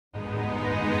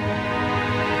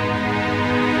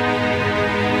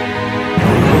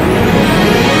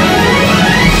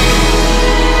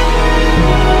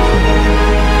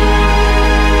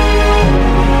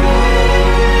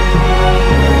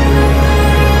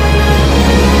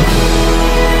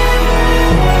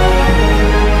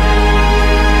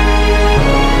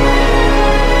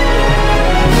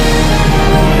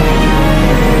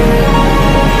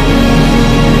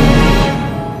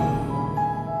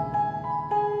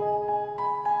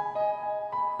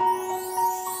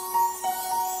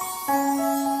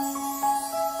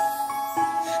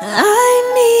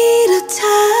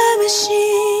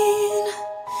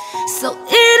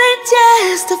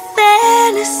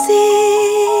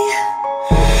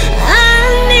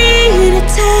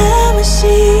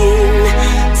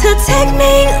take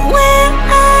me where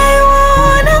I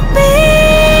wanna be.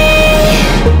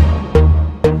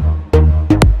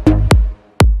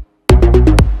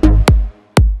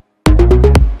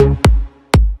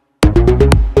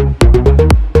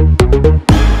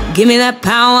 Give me that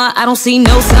power, I don't see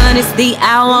no sun, it's the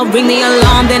hour. Ring the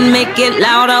alarm, then make it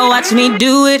louder. Watch me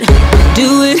do it,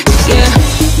 yeah.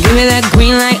 Give me that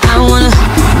green light, I wanna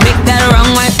make that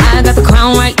wrong right. I got the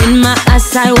crown right in my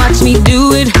eyesight. Watch me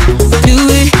do it,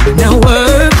 now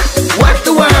work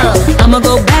the world. I'ma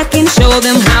go back and show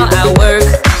them how I work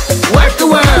the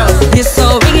world. This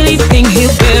old riggedy thing here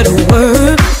better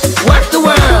work the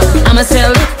world. I'ma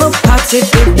sell it for pots if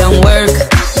it don't work.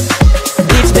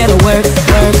 Bitch better work.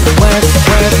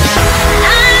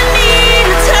 I need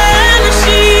a time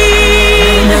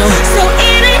machine, so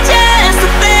it ain't just a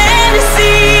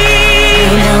fantasy.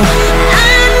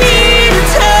 I need a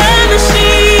time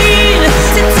machine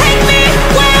to take me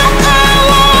where I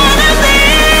wanna be.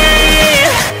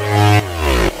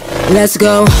 Let's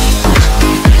go.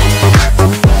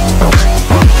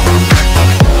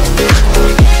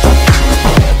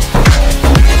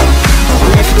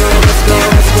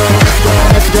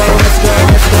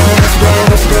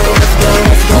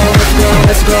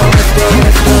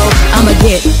 I'ma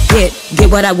get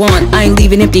what I want. I ain't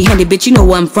leaving empty-handed, bitch, you know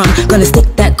where I'm from. Gonna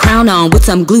stick that crown on with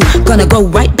some glue. Gonna go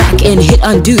right back and hit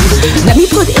undo. Let me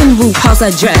put in RuPaul's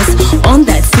address on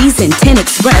that season 10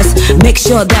 express. Make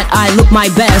sure that I look my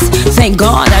best. Thank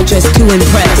God I dressed to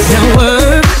impress. Now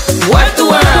work the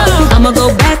world. I'ma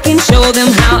go back and show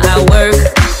them how I work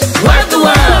the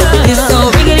world. This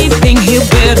old riggedy thing here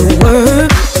better work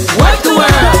the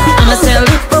world. I'ma sell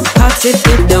it for pots if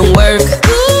it don't work.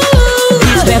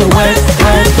 Bitch better work.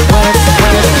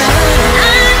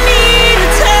 I need a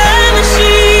time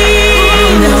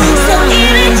machine, so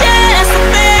it ain't just a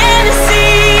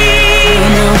fantasy.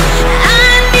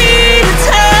 I need a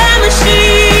time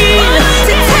machine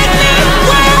to take me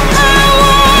where I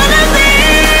wanna be.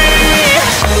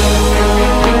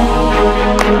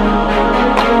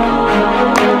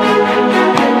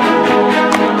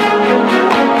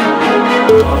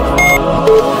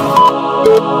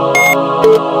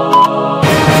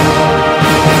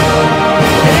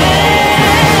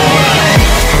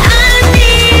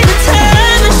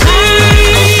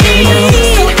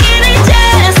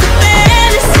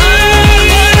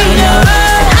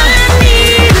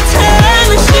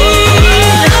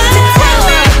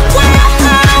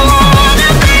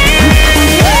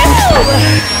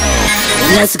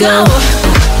 Let's go.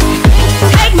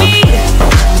 Take me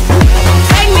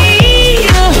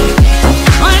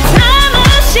on a time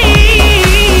machine.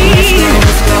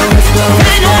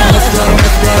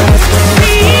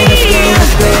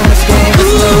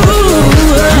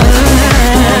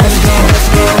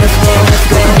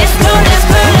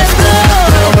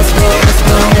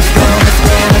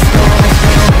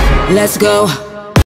 Let's go. Let's go.